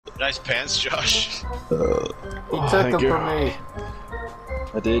Nice pants, Josh. He took them from me.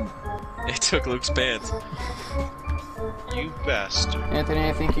 I did. It took Luke's pants. You bastard. Anthony,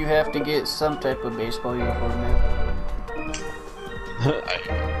 I think you have to get some type of baseball uniform now.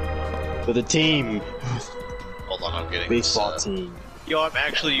 For the team. Hold on, I'm getting Baseball this, team. Yo, I'm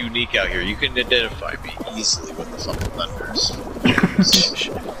actually unique out here. You can identify me easily with the fucking Thunders.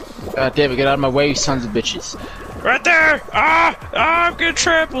 God damn it, get out of my way, you sons of bitches. Right there! I'm getting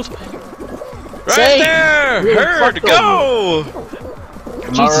trampled! Right Say, there! really, Herd, fuck go!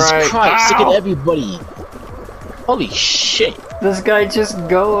 Jesus Alright. Christ, look Ow. at everybody. Holy shit. This guy just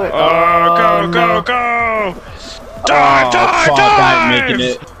going. Go, no. go! Dive, dive, fuck, dive! I'm making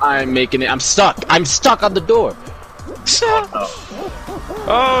it. I'm making it. I'm stuck. I'm stuck on the door.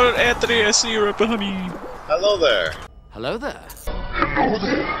 Oh, Anthony, I see you right behind me. Hello there. Hello there.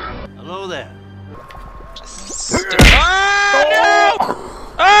 Hello there. Ah, no!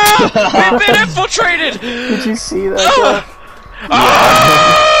 Ah! We've been infiltrated! Did you see that?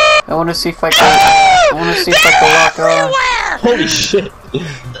 Ah! I want to see if I can. I want to see if I can lock on. Holy shit.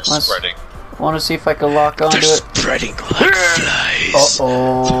 They're spreading. I want to see if I can lock onto They're it. spreading like flies.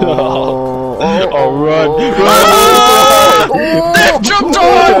 Oh, run. They jumped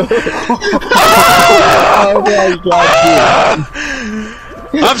on! Oh my god,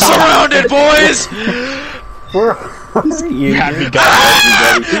 I'm surrounded, boys! where are you? Happy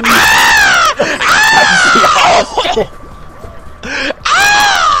God,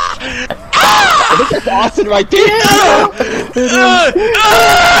 Look at Austin right there!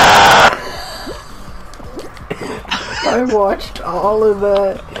 I watched all of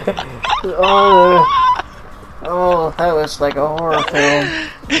that. Oh, that was like a horror film.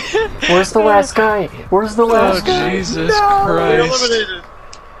 Where's the last guy? Where's the last guy? Jesus No! They're Christ. eliminated.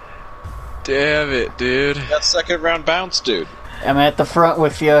 Damn it, dude. That second round bounce, dude. I'm at the front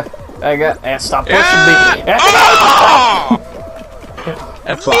with you. I got. Stop pushing me. Oh!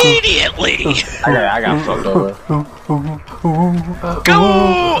 Immediately! I got fucked over. Go!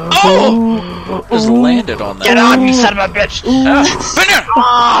 Oh! Just landed on that. Get on, you son of a bitch!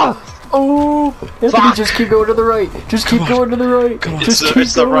 Oh! Anthony, just keep going to the right. Just keep going to the right. Come on. Just keep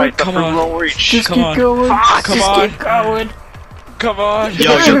It's the going. right, the Come on. low reach. Just Come keep on. going. Come Just on. keep going. Come on.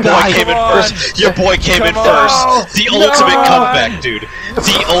 Yo, your boy came in first. Your boy came in first. The ultimate comeback, dude.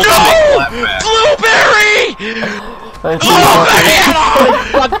 The ultimate clapback. Blueberry!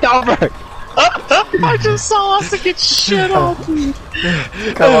 Fucked over! I just saw us get shit on.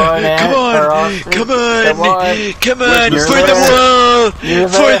 Come on, Ant, Come on. or Austin. Come on! Come on! You're For the there. wall! You're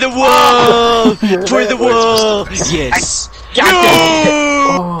For there. the wall! You're For there. the wall! Yes! No!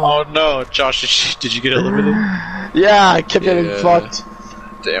 Oh no, Josh, did you get eliminated? Yeah, I kept getting Yeah. fucked.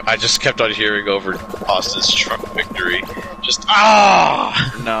 Damn, I just kept on hearing over Austin's Trump victory. Just No,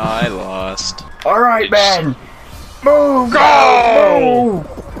 I lost. Alright, man. Move! Go!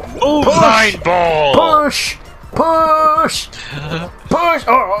 move, fine ball. Push! Push! Push!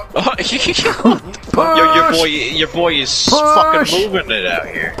 Oh, push! Your boy is Push. fucking moving it out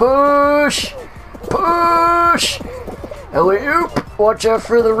here. Push! Push! Alley-oop! Watch out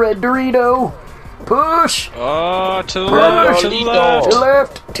for the red Dorito! Push! Oh, to the Push! left, to the To left. the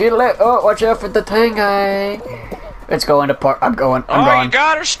left! To the left! Oh, watch out for the Tangai! It's going to park. I'm going. I'm Oh, gone. you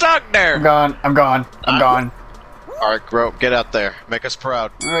got her stuck there. I'm gone. I'm gone. I'm gone. Alright, Gro, get out there. Make us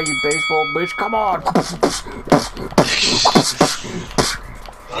proud. Alright, you baseball bitch, come on!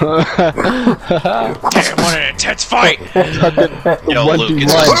 Damn, what an intense fight. Yo, One Luke, to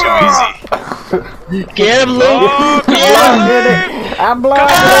it's one. just too easy. Get him, Luke! Oh, I'm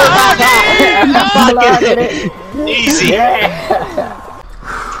blocking it! I'm blocking it! Easy.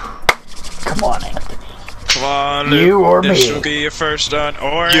 Come on, Anthony. come on, Luke. You or this me. will be your first one.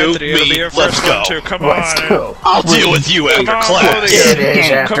 Or You, Anthony, it'll me, be your let's first go. one too. Come Let's on. go. I'll deal with you after on, class. Bodia. It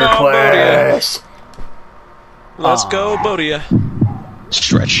is after Come on, class. Let's go, Bodia.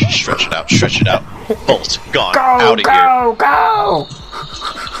 Stretch it out, stretch it out. Bolt, gone, Go, out of here. go, go!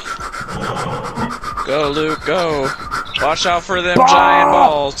 Go, Luke, go. Watch out for them Ball. giant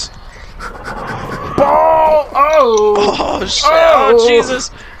balls. Ball! Oh! Oh, shit. Oh,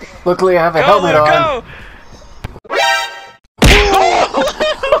 Jesus. Luckily, I have a Go, helmet Luke, on. go.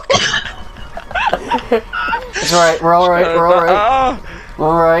 It's alright, we're alright, we're alright. Oh, We're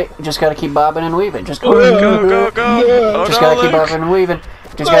alright. Just gotta keep bobbing and weaving. Just go. go. Oh, Just no, gotta keep Luke. bobbing and weaving.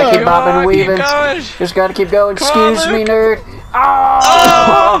 Just gotta keep Come bobbing on, and keep weaving. going. Just gotta keep going. Come on, Excuse me, Luke. nerd. Oh!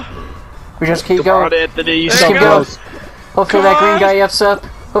 Oh. We just keep going. Anthony, Just There keep you going. go. Hopefully Come that green on. guy F's up.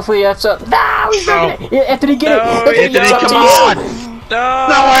 Hopefully he F's up. No, he's not gonna. Yeah, Anthony, get No, it. Anthony, Anthony, get it. come on! No.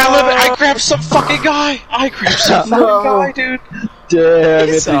 No, I grabbed some fucking guy. I grabbed some fucking No. guy, dude. Damn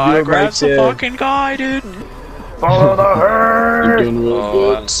it, So I grabbed the fucking guy, dude. Follow the herd! You're doing really Oh,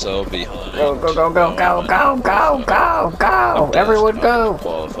 good. I'm so behind. Go, go, go, go, go, go, go, go, go! Everyone go!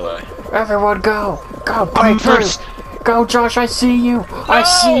 Qualify. Everyone go! Go, break through! Go, Josh, I see you! I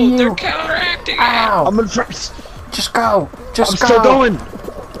see you! They're counteracting. Ow! I'm in first. Just go! Just I'm go! still going.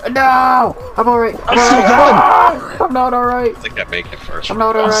 No! I'm alright! I'm still alright! I'm not alright! I think I make it first. I'm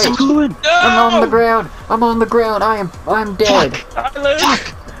not I'm alright! still going. I'm on the ground! I'm on the ground! I'm dead!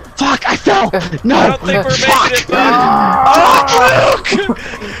 Fuck! Fuck! I fell. No! I don't think we're making it, bud.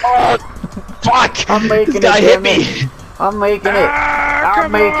 Oh, fuck! I'm making This guy it, hit damn me. I'm making it!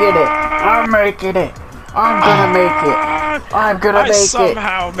 I'm making it! I'm making it! I'm gonna make it! I'm gonna I make it!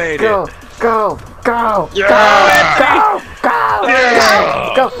 somehow made Go! it. Go! Go! Yeah. Go! Go!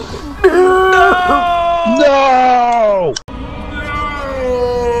 Yeah. Go! No!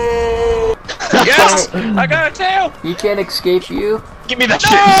 Yes, I got a tail. You can't escape you. Give me that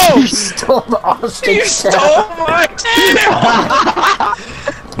You shit. stole the Austin You stole my tail.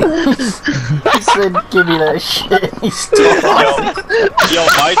 He said, "Give me that shit." He stole Austin. Yo,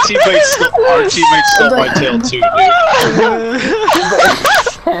 our teammate stole my tail too, dude.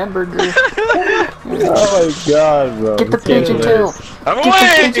 Hamburger. Oh my god, bro. Get the pigeon tail. I'm Get the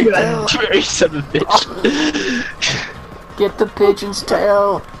away. pigeon tail. You son of a bitch. Get the pigeon's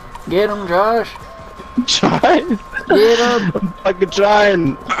tail. Get him, Josh. I'm trying. Get him. I'm fucking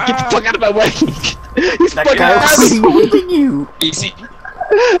trying. Get the fuck out of my way. He's That fucking guy was grabbing me. swinging you. Easy.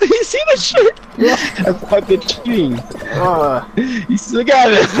 You see that shit? Yeah. I'm fucking cheating. Uh, You still got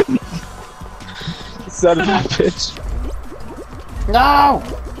it. Son of a bitch. no!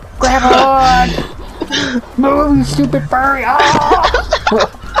 Grab on! Move, you stupid furry! Oh!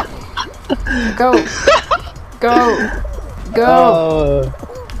 Go! Go! Go!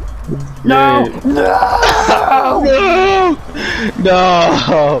 No! No!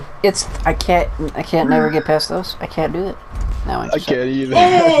 No! It's I can't never get past those. I can't do it. Now I can't even.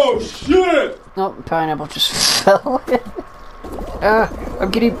 Oh shit! Nope, pineapple just fell in. I'm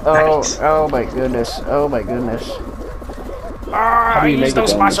getting oh my goodness. Oh my goodness. Ah, How do you use make it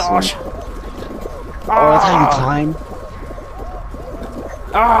those down this muscles. Oh, that's how you climb?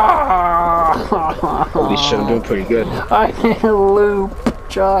 Holy shit, I'm doing pretty good. I'm in a loop,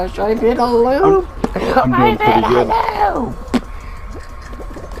 Josh. I'm in a loop. I'm doing pretty good.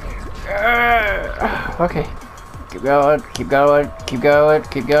 Okay. Keep going, keep going, keep going,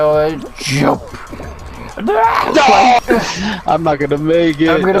 keep going. Jump. I'm not gonna make it.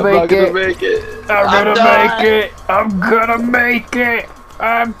 I'm gonna make it. Make it. I'm gonna make it. I'm gonna make it.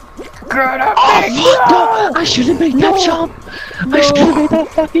 I'm gonna make it. I shouldn't make that jump. I shouldn't make that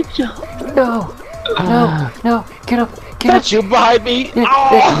fucking jump. No. No. No. Get up. Get up. That's you behind me. I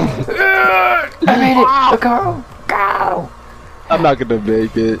made it. Go. Go. I'm not gonna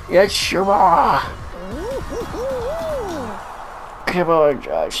make it. Yes, you are. Come on,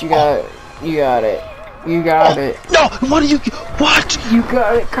 Josh. You got it. You got it. You got it. No! What are you? What? You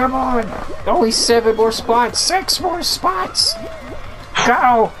got it. Come on. Only 7 more spots. 6 more spots.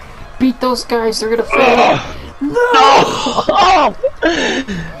 Go. Beat those guys. They're gonna fail. No.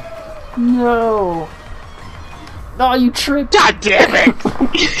 No. No, you tripped. God damn it!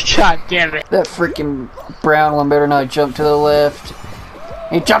 God damn it! That freaking brown one better not jump to the left.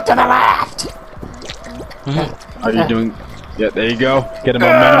 He jumped to the left. Are you doing? Yeah, there you go. Get a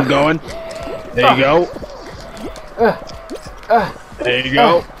momentum going. There you go. There you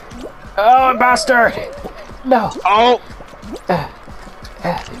go. Oh, bastard! No. Oh!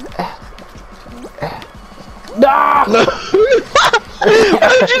 No!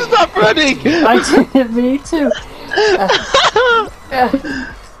 Why did you stop running? I did. Me too.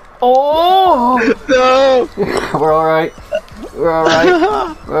 Oh! No! We're all right. We're all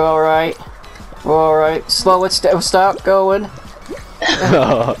right. We're all right. We're all right. Slow it. Stop going.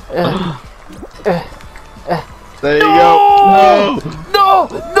 There you go. No! No!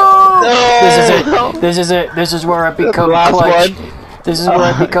 No! This is it. This is it. This is where I become last clutch. one. This is where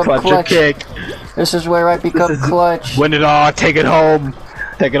I become Clutch or clutch. kick. This is where I become clutch. Win it all. Take it home.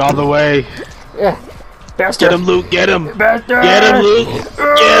 Take it all the way. Bastard. Get him, Luke. Get him. Bastard. Get him, Luke.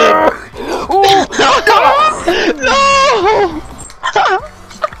 Get him.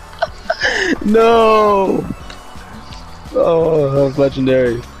 No! Oh, that was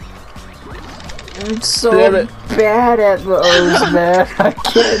legendary. I'm so Damn it. bad at those, man. I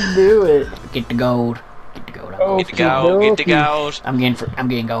can't do it. Get the gold. Get the gold. Get the gold. Get the gold. I'm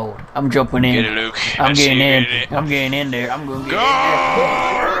getting gold. I'm jumping in. Get it, Luke. I'm I see getting you in. getting it. I'm getting in there. I'm gonna get Gold!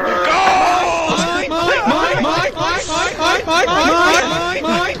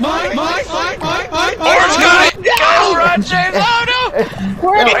 Orange got it! Go, run, James! Oh no!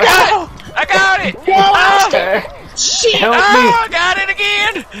 Where'd it go? I got it! Shit! Help me! I got it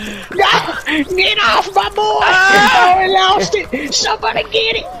again! Get off my boy! Oh, we lost it! Somebody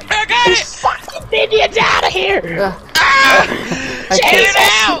get it! I got it! Fucking Indians out of here! Get it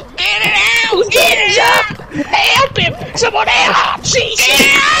out! Get it out! Get it up! Help him! Someone help! Jesus!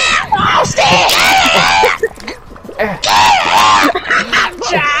 Lost it! I'm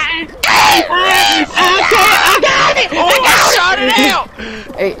trying! I got it! Oh, I shot it out!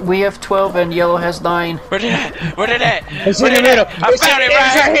 Hey, we have 12 and yellow has 9. Where did it? Where did it? It's in the middle! I found it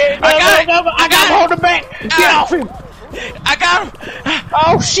right here! I got it! I got him! Hold him back! Get off him! I got him!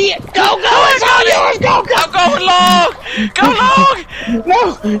 Oh shit! Go! It's all yours! Go! I'm going long! Go long!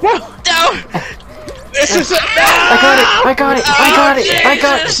 No! No! This is it! I got it!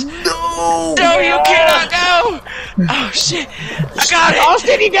 No, you cannot go! Oh shit! I got it!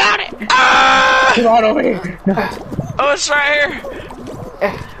 Austin, he got it! Ah! Come on over here! Oh, it's right here!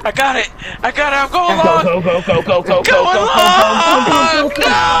 I got it! I'm going long! Go! Going long!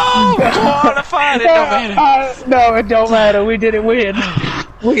 No! Come on, I find it! Don't matter. No, it don't matter. We didn't win.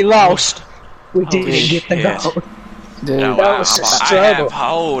 We lost. We didn't get the gold. Dude, No, That was a I struggle. have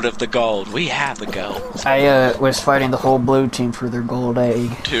hold of the gold. We have the gold. I was fighting the whole blue team for their gold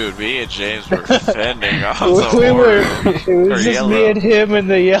egg. Dude, me and James were defending off the We were. horse. It was just yellow. me and him and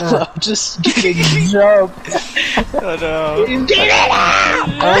the yellow just getting jumped. Oh no. Get it out!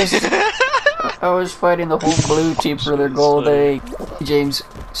 I was fighting the whole blue team for their gold egg. James,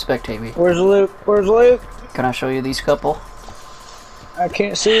 spectate me. Where's Luke? Can I show you these couple? I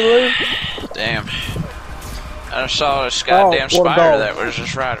can't see Luke. Damn. I saw this goddamn what a spider dog. that was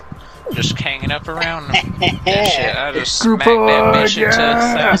just hanging up around that shit. I just Group smacked that on, bitch into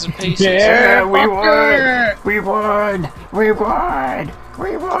yeah. 1,000 pieces. Yeah, we fucker. won! We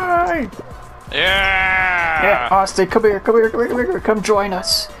won! Yeah! Yeah, Austin, come here, come join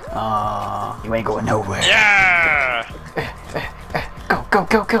us. You ain't going nowhere. Yeah! Go!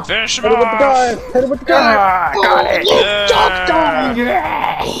 Finish him Hit him with the off! dive. Hit him with the dive. Got it!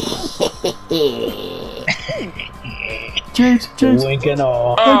 James! Winking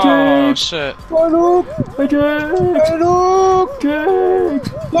off. Oh, shit. Luke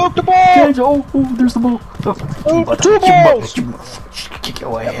the ball. James, oh, there's the ball. Luke, 2 balls. Kick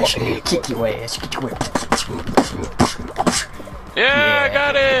your ass. Yeah, I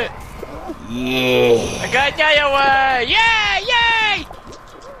got it! Yeah. I got yellow way! Yay!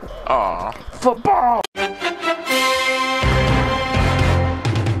 Aw. Football.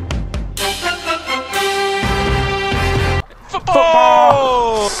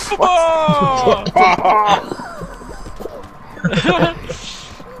 Football!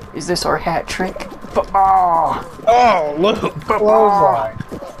 Is this our hat trick? Football. Oh, Luke. Football.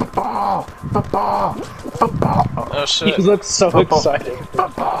 Oh He shit. looks so excited.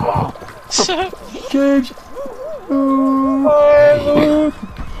 James.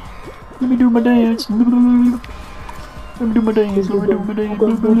 Let me do my dance.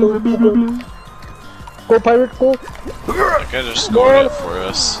 Go, Pirate, go. That guy just scored it for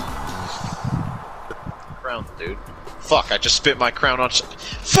us. Crown, dude. Fuck, I just spit my crown on.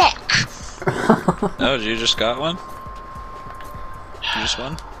 Fuck! Oh, you just got one? You just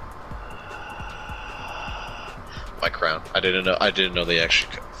won? My crown. I didn't know they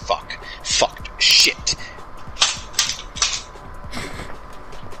actually could. Fuck. Shit.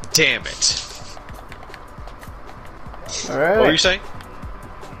 Damn it. All right. What were you saying?